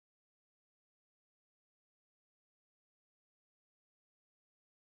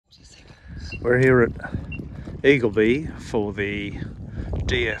We're here at Eagleby for the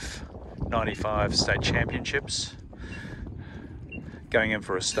DF95 State Championships, going in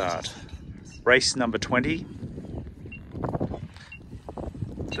for a start. Race number 20,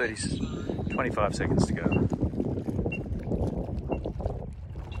 25 seconds to go.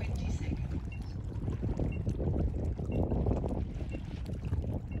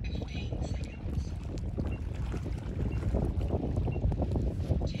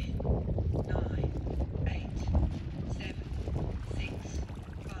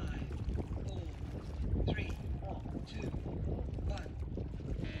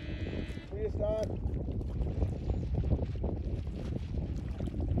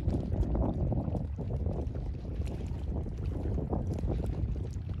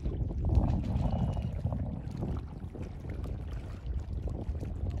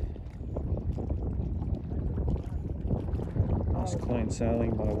 Nice clean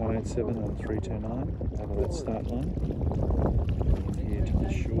sailing by 187 on 329 over that start line. And here to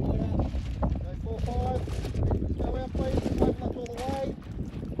the shore. Go 4-5. Go out please, open up all the way.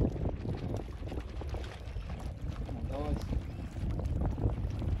 Come on guys.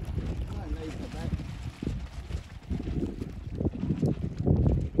 No need for that.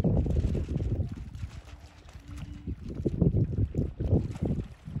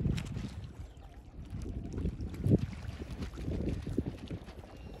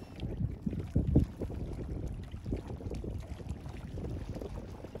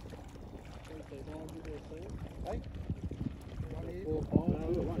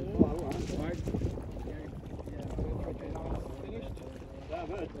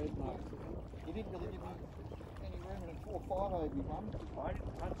 You didn't really give me any room in 4-5 over you, Mum.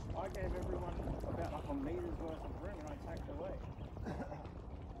 I gave everyone about like a meter's worth of room and I tacked away.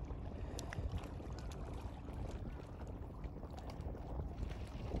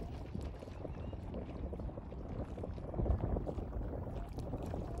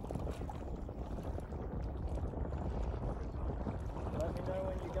 Let me know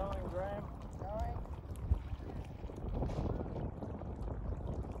when you're going, Graham. Going.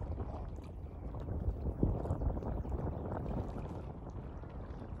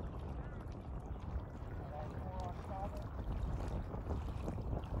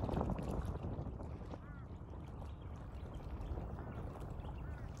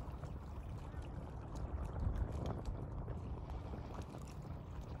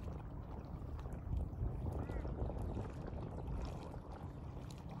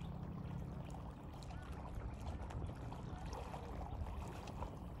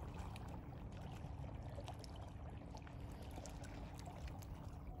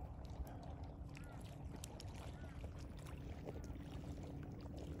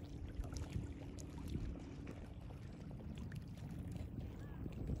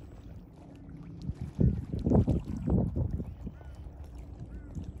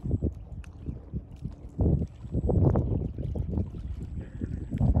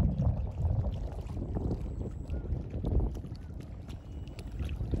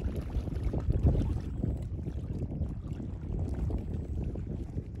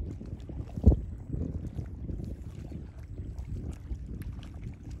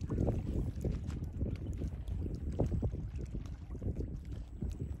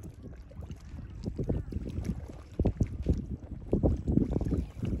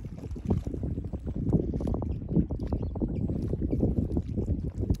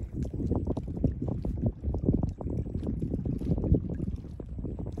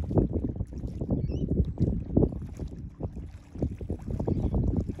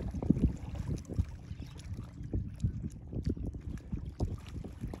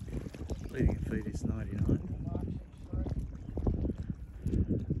 Leading feed is 99.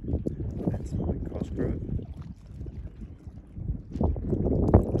 That's Mike Cosgrove.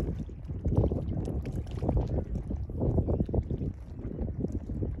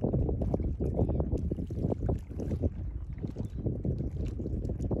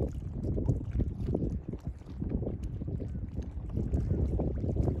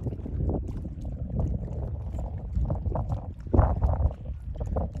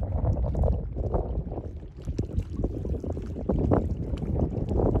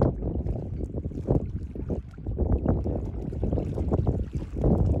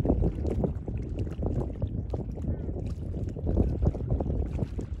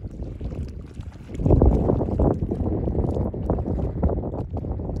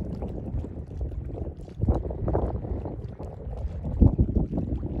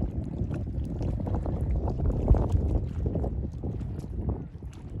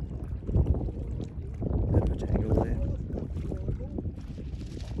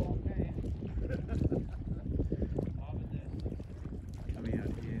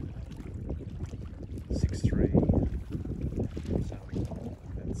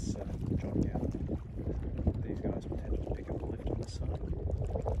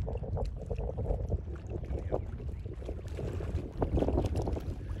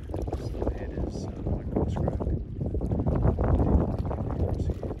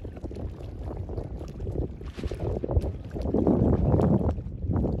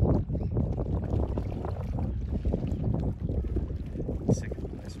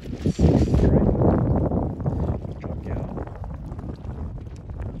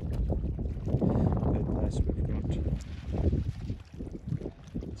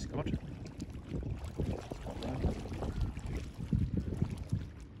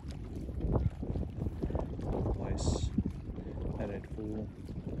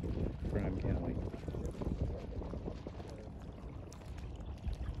 Graham County.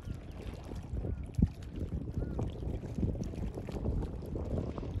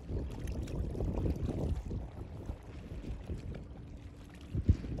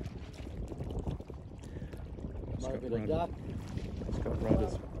 It's got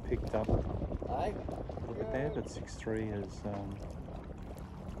rudders picked up a little bit there, but 6.3 is sailing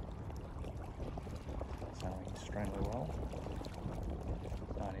extremely well.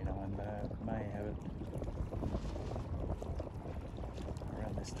 99 may have it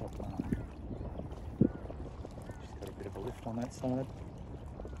around this top mark. She's got a bit of a lift on that side.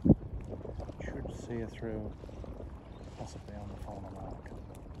 Should see her through, possibly on the final mark.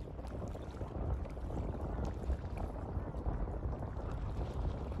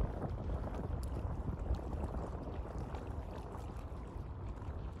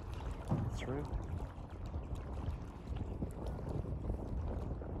 Through.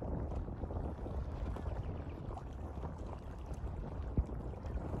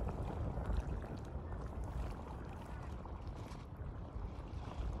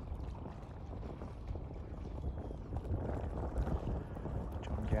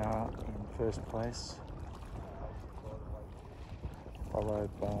 John Gower in first place,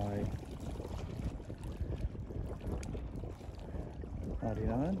 followed by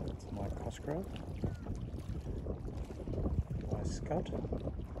 99, that's Mike Cosgrove, by Scott,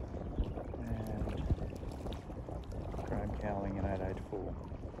 and Graham Cowling in 884.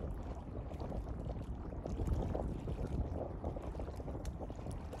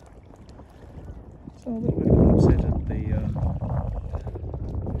 So a little bit of an upset at the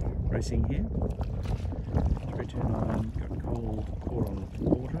racing here. 329 got caught on the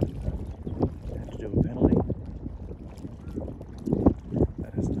water, had to do a penalty.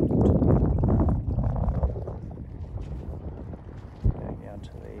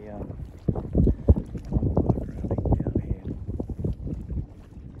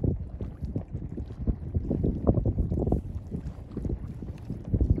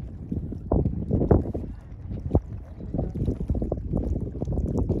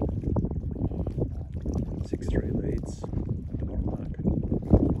 Leads at the bottom mark,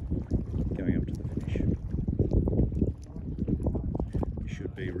 going up to the finish. It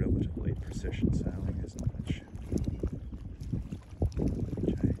should be relatively procession sailing, isn't much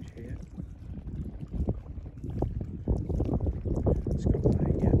change here. Scott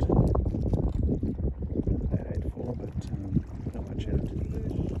laying out 884, but not much out.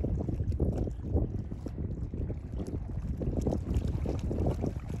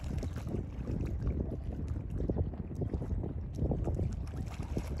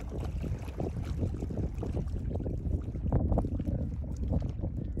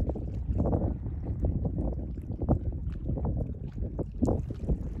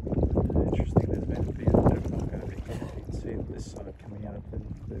 This side coming out, the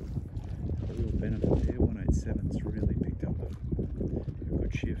real benefit there. 187's really picked up a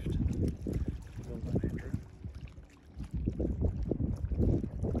good shift. Well done, Andrew.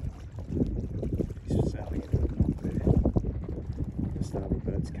 He's sailing into a knock there. The starboard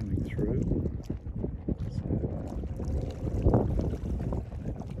bird's coming through.